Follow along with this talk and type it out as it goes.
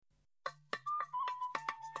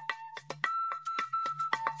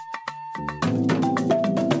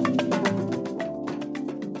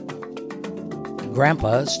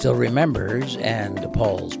Grandpa Still Remembers and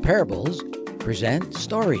Paul's Parables present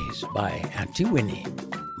stories by Auntie Winnie,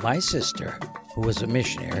 my sister, who was a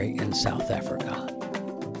missionary in South Africa.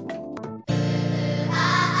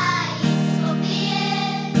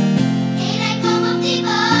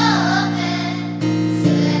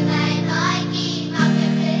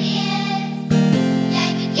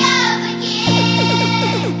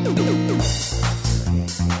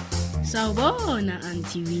 Sawubona,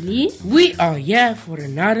 Auntie Winnie. We are here for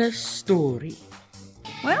another story.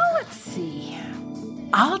 Well, let's see.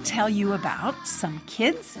 I'll tell you about some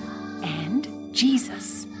kids and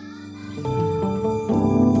Jesus.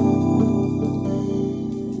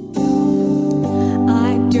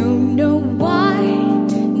 I don't know why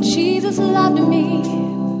Jesus loved me.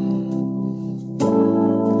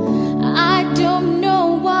 I don't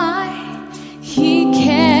know why he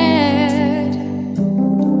cared.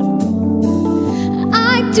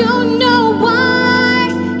 I don't know why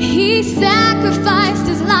he sacrificed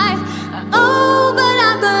his life. Oh, but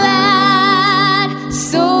I'm glad,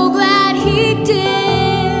 so glad he did.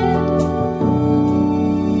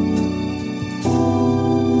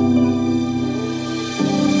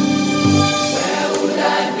 Where would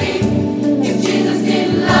I be if Jesus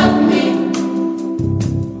didn't love me?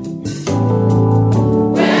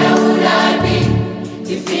 Where would I be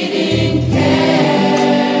if he didn't care?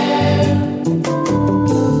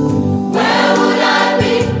 Where would I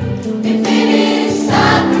be if he didn't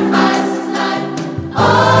sacrifice his life?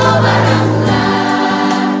 Oh, but I'm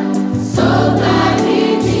glad, so glad he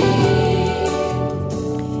did.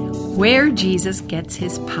 Where Jesus gets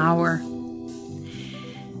his power.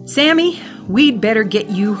 Sammy, we'd better get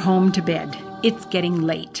you home to bed. It's getting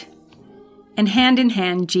late. And hand in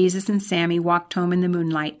hand, Jesus and Sammy walked home in the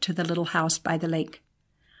moonlight to the little house by the lake.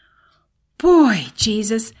 Boy,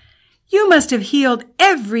 Jesus, you must have healed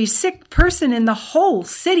every sick person in the whole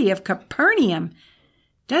city of Capernaum.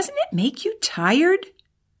 Doesn't it make you tired?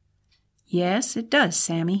 Yes, it does,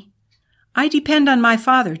 Sammy. I depend on my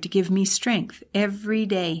Father to give me strength every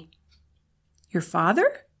day. Your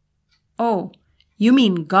Father? Oh, you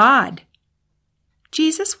mean God.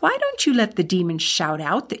 Jesus, why don't you let the demons shout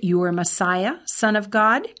out that you are Messiah, Son of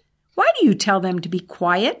God? Why do you tell them to be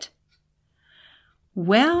quiet?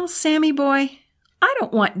 Well, Sammy boy, I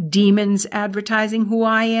don't want demons advertising who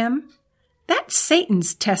I am. That's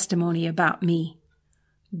Satan's testimony about me.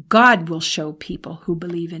 God will show people who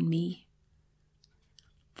believe in me.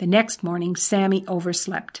 The next morning, Sammy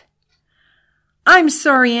overslept. I'm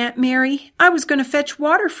sorry, Aunt Mary. I was going to fetch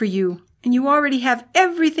water for you, and you already have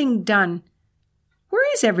everything done. Where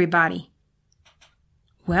is everybody?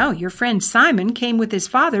 Well, your friend Simon came with his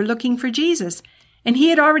father looking for Jesus, and he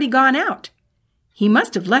had already gone out. He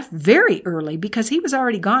must have left very early because he was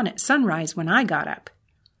already gone at sunrise when I got up.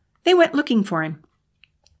 They went looking for him.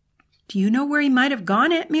 Do you know where he might have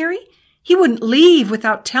gone, Aunt Mary? He wouldn't leave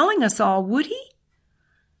without telling us all, would he?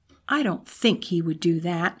 I don't think he would do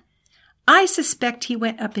that. I suspect he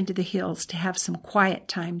went up into the hills to have some quiet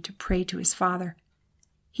time to pray to his father.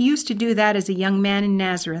 He used to do that as a young man in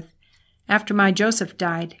Nazareth, after my Joseph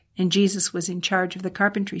died and Jesus was in charge of the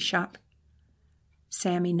carpentry shop.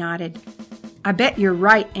 Sammy nodded. I bet you're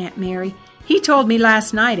right, Aunt Mary. He told me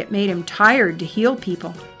last night it made him tired to heal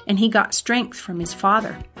people, and he got strength from his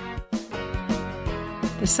father.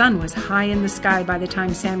 The sun was high in the sky by the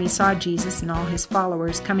time Sammy saw Jesus and all his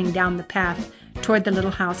followers coming down the path toward the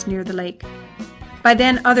little house near the lake. By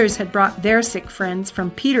then, others had brought their sick friends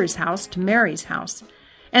from Peter's house to Mary's house,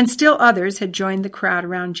 and still others had joined the crowd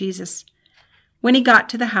around Jesus. When he got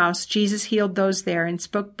to the house, Jesus healed those there and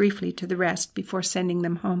spoke briefly to the rest before sending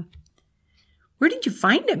them home. Where did you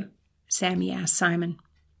find him? Sammy asked Simon.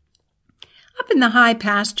 Up in the high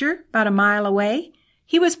pasture, about a mile away.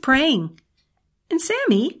 He was praying. And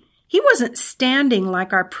Sammy, he wasn't standing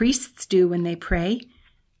like our priests do when they pray.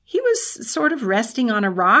 He was sort of resting on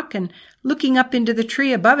a rock and looking up into the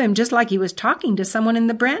tree above him just like he was talking to someone in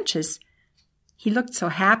the branches. He looked so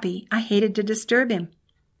happy, I hated to disturb him.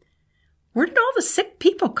 Where did all the sick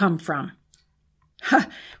people come from?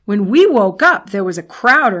 When we woke up, there was a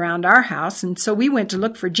crowd around our house, and so we went to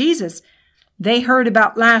look for Jesus. They heard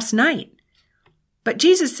about last night. But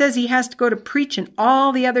Jesus says he has to go to preach in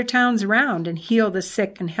all the other towns around and heal the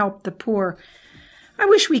sick and help the poor. I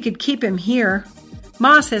wish we could keep him here.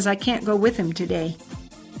 Ma says I can't go with him today.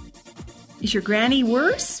 Is your granny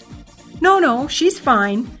worse? No, she's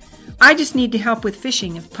fine. I just need to help with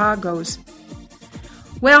fishing if Pa goes.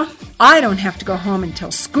 Well, I don't have to go home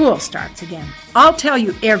until school starts again. I'll tell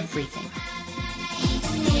you everything.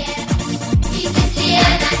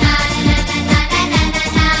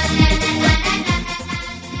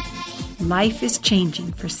 life is changing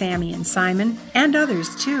for Sammy and Simon and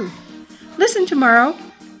others too. Listen tomorrow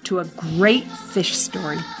to a great fish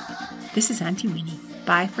story. This is Auntie Winnie.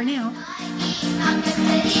 Bye for now.